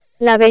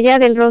La Bella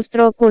del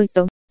Rostro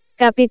Oculto.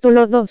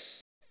 Capítulo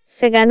 2.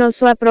 Se ganó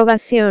su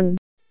aprobación.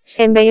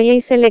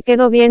 Shenbei se le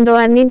quedó viendo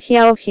a Nin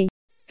Xiaoji,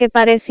 que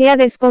parecía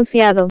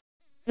desconfiado.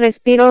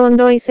 Respiró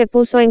hondo y se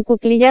puso en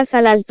cuclillas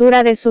a la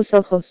altura de sus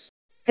ojos.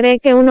 ¿Cree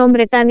que un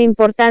hombre tan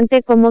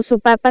importante como su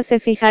papá se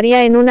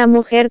fijaría en una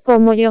mujer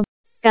como yo?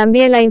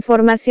 Cambié la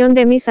información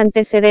de mis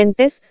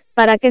antecedentes,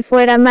 para que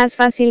fuera más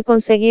fácil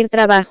conseguir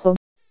trabajo.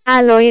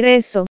 Al oír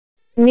eso,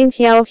 Nin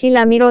Xiaoji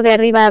la miró de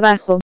arriba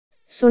abajo.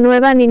 Su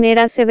nueva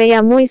ninera se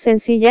veía muy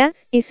sencilla,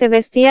 y se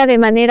vestía de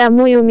manera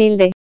muy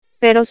humilde.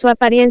 Pero su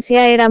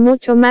apariencia era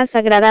mucho más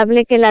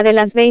agradable que la de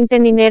las 20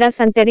 nineras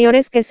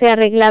anteriores que se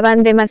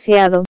arreglaban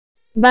demasiado.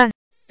 Bah,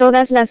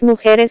 todas las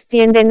mujeres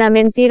tienden a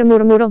mentir,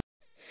 murmuró.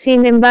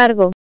 Sin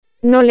embargo,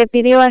 no le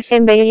pidió a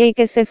Shenbei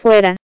que se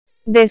fuera.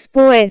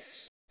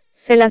 Después,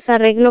 se las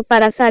arregló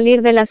para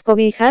salir de las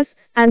cobijas,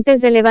 antes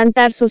de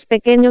levantar sus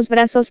pequeños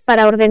brazos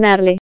para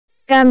ordenarle: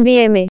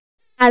 cámbieme.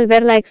 Al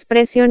ver la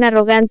expresión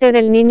arrogante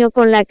del niño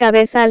con la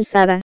cabeza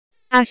alzada,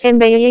 a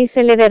Shenbei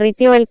se le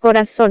derritió el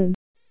corazón.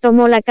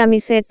 Tomó la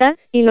camiseta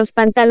y los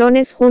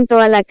pantalones junto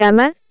a la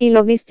cama, y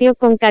lo vistió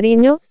con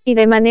cariño, y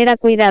de manera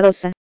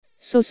cuidadosa.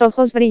 Sus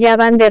ojos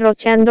brillaban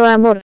derrochando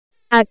amor.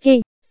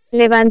 Aquí,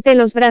 levante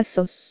los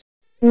brazos.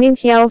 Nin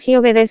Xiaoji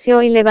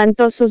obedeció y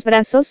levantó sus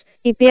brazos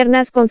y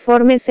piernas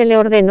conforme se le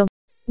ordenó.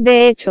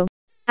 De hecho,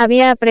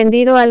 había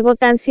aprendido algo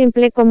tan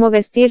simple como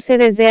vestirse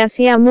desde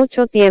hacía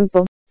mucho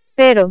tiempo.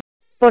 Pero,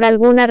 por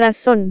alguna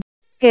razón,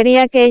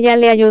 quería que ella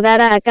le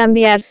ayudara a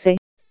cambiarse.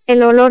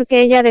 El olor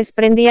que ella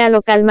desprendía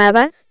lo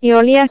calmaba, y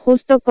olía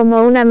justo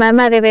como una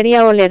mamá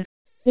debería oler.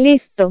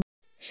 Listo.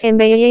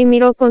 Shenbei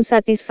miró con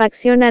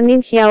satisfacción a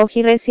Nin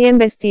Xiaoji recién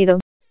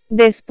vestido.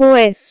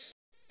 Después,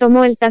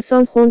 tomó el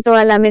tazón junto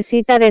a la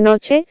mesita de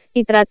noche,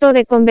 y trató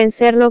de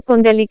convencerlo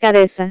con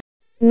delicadeza.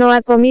 No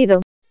ha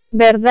comido,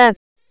 ¿verdad?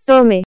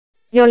 Tome,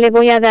 yo le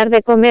voy a dar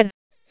de comer.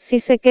 Si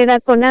se queda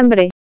con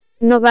hambre,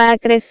 no va a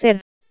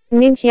crecer.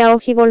 Nin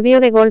Xiaoji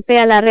volvió de golpe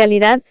a la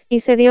realidad,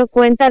 y se dio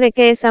cuenta de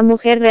que esa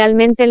mujer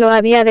realmente lo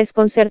había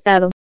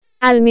desconcertado.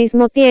 Al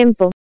mismo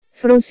tiempo,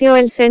 frunció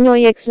el ceño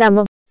y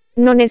exclamó: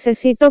 no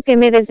necesito que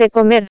me des de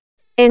comer.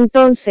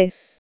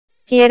 Entonces,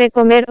 ¿quiere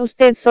comer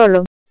usted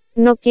solo?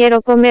 No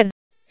quiero comer.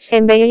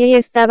 Shenbei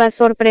estaba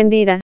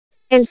sorprendida.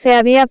 Él se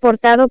había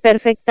portado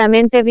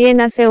perfectamente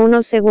bien hace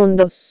unos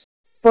segundos.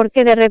 ¿Por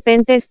qué de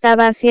repente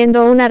estaba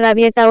haciendo una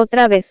rabieta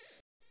otra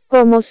vez?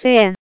 Como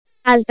sea,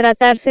 al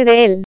tratarse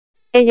de él,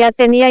 ella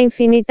tenía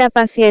infinita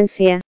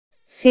paciencia.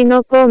 Si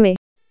no come,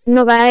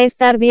 no va a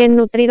estar bien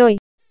nutrido y,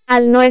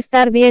 al no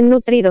estar bien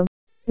nutrido,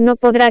 no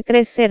podrá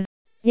crecer.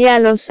 Ya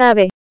lo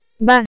sabe.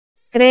 Va,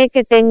 cree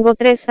que tengo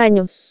 3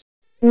 años.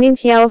 Nin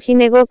Xiaoji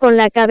negó con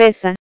la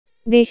cabeza.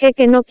 Dije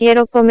que no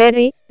quiero comer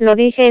y, lo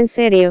dije en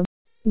serio.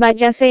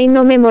 Váyase y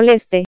no me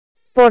moleste.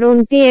 Por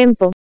un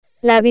tiempo,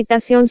 la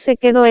habitación se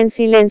quedó en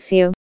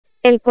silencio.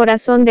 El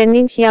corazón de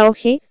Nin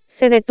Xiaoji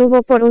se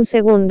detuvo por un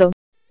segundo.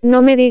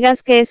 No me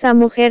digas que esa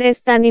mujer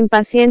es tan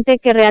impaciente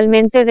que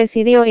realmente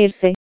decidió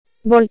irse.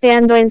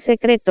 Volteando en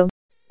secreto,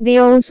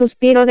 dio un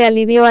suspiro de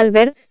alivio al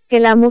ver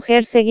que la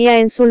mujer seguía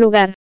en su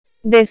lugar.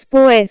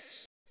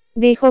 Después,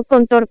 dijo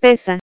con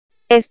torpeza: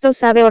 esto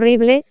sabe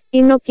horrible,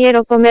 y no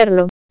quiero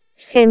comerlo.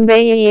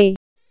 Shenbei,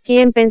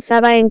 quien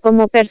pensaba en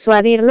cómo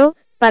persuadirlo,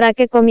 para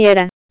que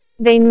comiera.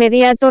 De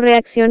inmediato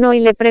reaccionó y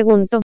le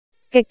preguntó: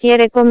 ¿qué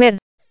quiere comer?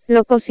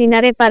 Lo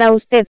cocinaré para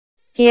usted.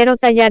 Quiero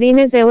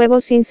tallarines de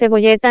huevo sin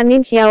cebolleta.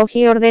 Nin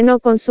Xiaoji ordenó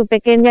con su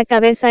pequeña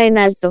cabeza en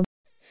alto.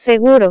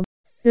 Seguro.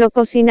 Lo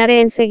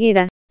cocinaré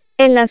enseguida.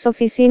 En las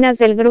oficinas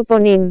del grupo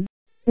Nin,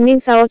 Nin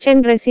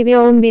Xiaochen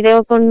recibió un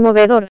video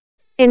conmovedor,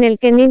 en el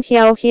que Nin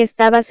Xiaoji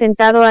estaba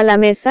sentado a la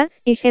mesa,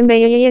 y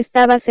Shenbei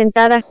estaba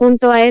sentada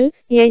junto a él,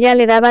 y ella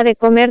le daba de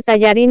comer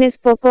tallarines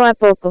poco a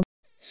poco.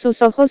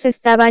 Sus ojos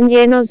estaban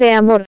llenos de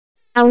amor,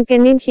 aunque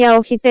Nin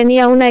Xiaoji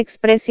tenía una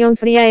expresión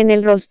fría en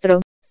el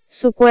rostro.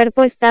 Su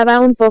cuerpo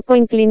estaba un poco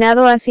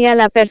inclinado hacia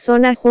la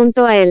persona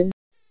junto a él.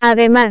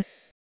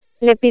 Además,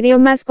 le pidió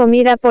más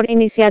comida por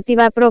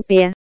iniciativa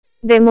propia,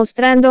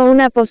 demostrando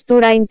una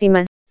postura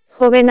íntima.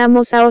 Joven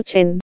amo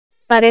Xiaochen.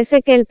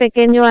 Parece que el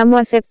pequeño amo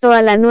aceptó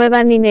a la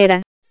nueva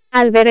ninera.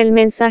 Al ver el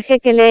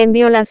mensaje que le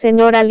envió la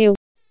señora Liu,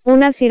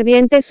 una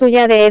sirviente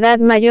suya de edad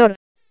mayor,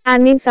 a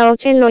Nin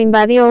Xiaochen lo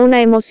invadió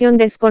una emoción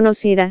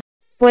desconocida,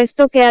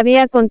 puesto que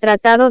había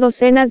contratado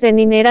docenas de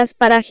nineras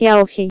para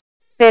Xiaoji,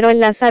 pero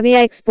él las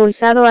había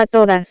expulsado a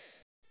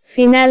todas.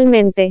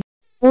 Finalmente,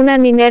 una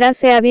ninera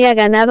se había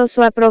ganado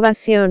su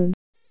aprobación,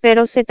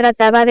 pero se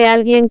trataba de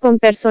alguien con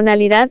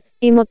personalidad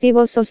y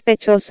motivos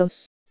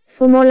sospechosos.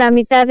 Fumó la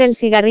mitad del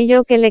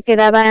cigarrillo que le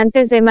quedaba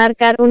antes de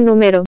marcar un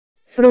número.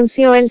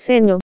 Frunció el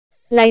ceño.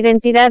 La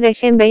identidad de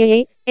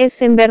Shenbei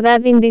es en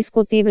verdad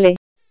indiscutible.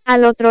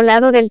 Al otro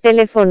lado del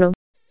teléfono,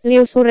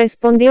 Liu Su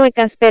respondió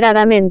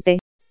exasperadamente: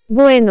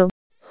 bueno,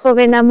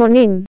 joven amo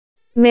Nin,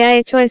 me ha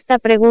hecho esta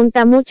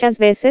pregunta muchas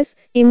veces,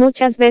 y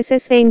muchas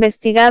veces he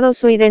investigado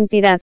su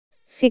identidad.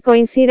 Si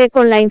coincide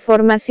con la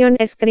información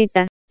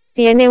escrita,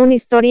 tiene un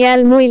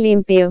historial muy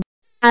limpio.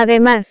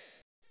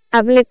 Además,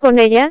 Hablé con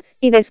ella,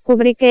 y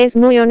descubrí que es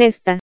muy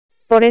honesta.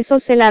 Por eso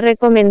se la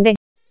recomendé.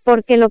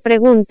 Porque lo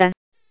pregunta.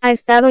 Ha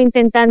estado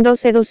intentando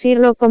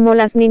seducirlo como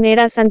las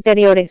niñeras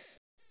anteriores.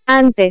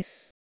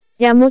 Antes.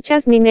 Ya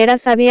muchas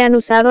niñeras habían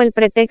usado el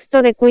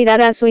pretexto de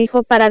cuidar a su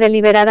hijo para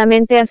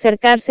deliberadamente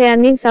acercarse a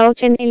Nin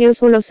Saochen y Liu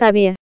Su lo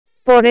sabía.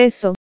 Por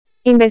eso.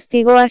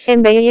 Investigó a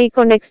Shenbei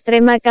con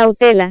extrema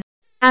cautela.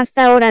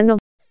 Hasta ahora no.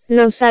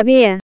 Lo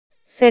sabía.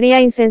 Sería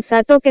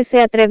insensato que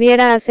se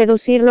atreviera a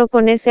seducirlo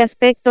con ese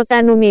aspecto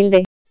tan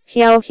humilde.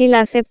 Xiaoji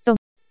la aceptó.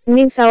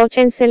 Nin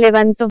Saochen se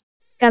levantó.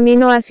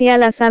 Caminó hacia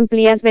las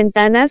amplias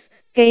ventanas,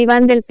 que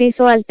iban del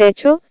piso al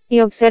techo, y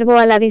observó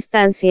a la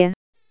distancia.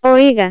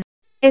 Oiga,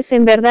 es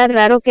en verdad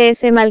raro que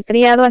ese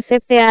malcriado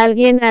acepte a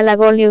alguien,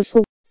 halagó Liu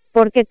Su.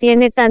 Porque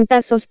tiene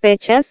tantas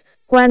sospechas,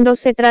 cuando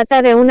se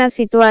trata de una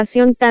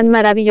situación tan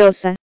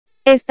maravillosa.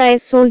 Esta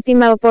es su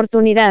última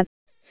oportunidad.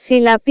 Si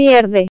la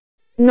pierde,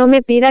 no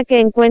me pida que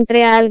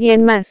encuentre a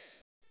alguien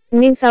más.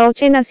 Nin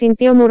Saochen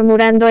asintió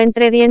murmurando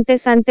entre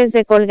dientes antes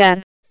de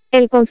colgar.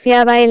 Él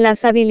confiaba en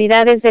las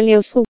habilidades de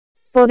Liu Su.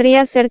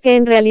 Podría ser que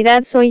en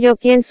realidad soy yo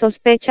quien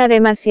sospecha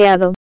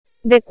demasiado.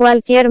 De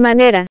cualquier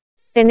manera,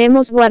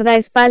 tenemos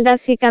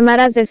guardaespaldas y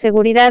cámaras de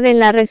seguridad en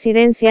la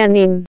residencia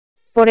Nin.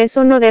 Por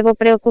eso no debo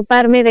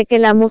preocuparme de que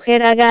la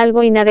mujer haga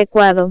algo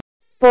inadecuado.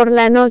 Por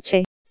la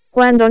noche,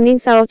 cuando Nin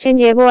Saochen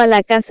llevó a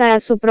la casa a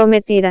su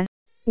prometida,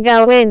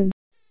 Gaowen,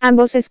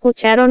 ambos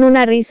escucharon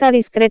una risa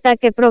discreta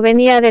que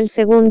provenía del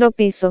segundo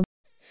piso.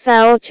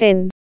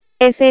 Saochen,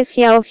 ¿ese es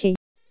Xiaoji?,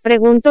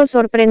 preguntó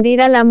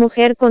sorprendida la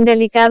mujer con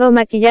delicado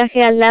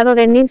maquillaje al lado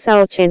de Nin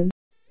Saochen.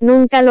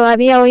 Nunca lo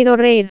había oído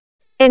reír.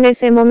 En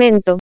ese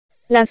momento,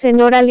 la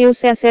señora Liu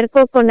se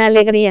acercó con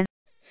alegría.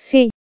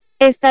 Sí,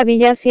 esta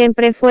villa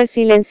siempre fue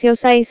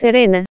silenciosa y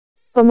serena,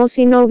 como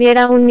si no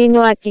hubiera un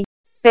niño aquí.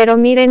 Pero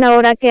miren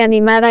ahora qué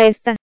animada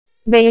está.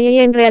 Bei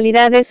en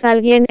realidad es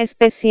alguien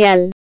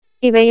especial.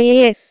 ¿Y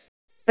Bei es?,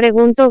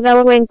 preguntó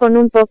Gao Wen con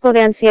un poco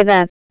de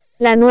ansiedad.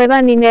 La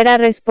nueva niñera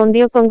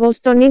respondió con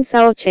gusto Nin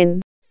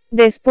Saochen.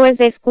 Después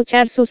de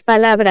escuchar sus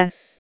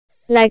palabras,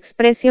 la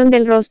expresión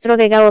del rostro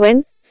de Gao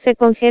Wen se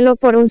congeló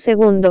por un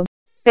segundo,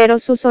 pero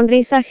su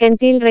sonrisa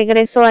gentil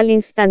regresó al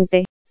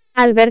instante.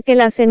 Al ver que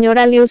la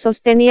señora Liu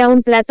sostenía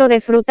un plato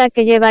de fruta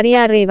que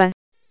llevaría arriba,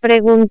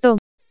 preguntó.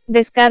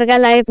 Descarga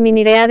la app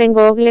Miniread en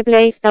Google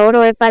Play Store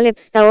o Apple App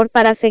Store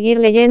para seguir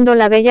leyendo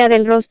La Bella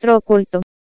del Rostro Oculto.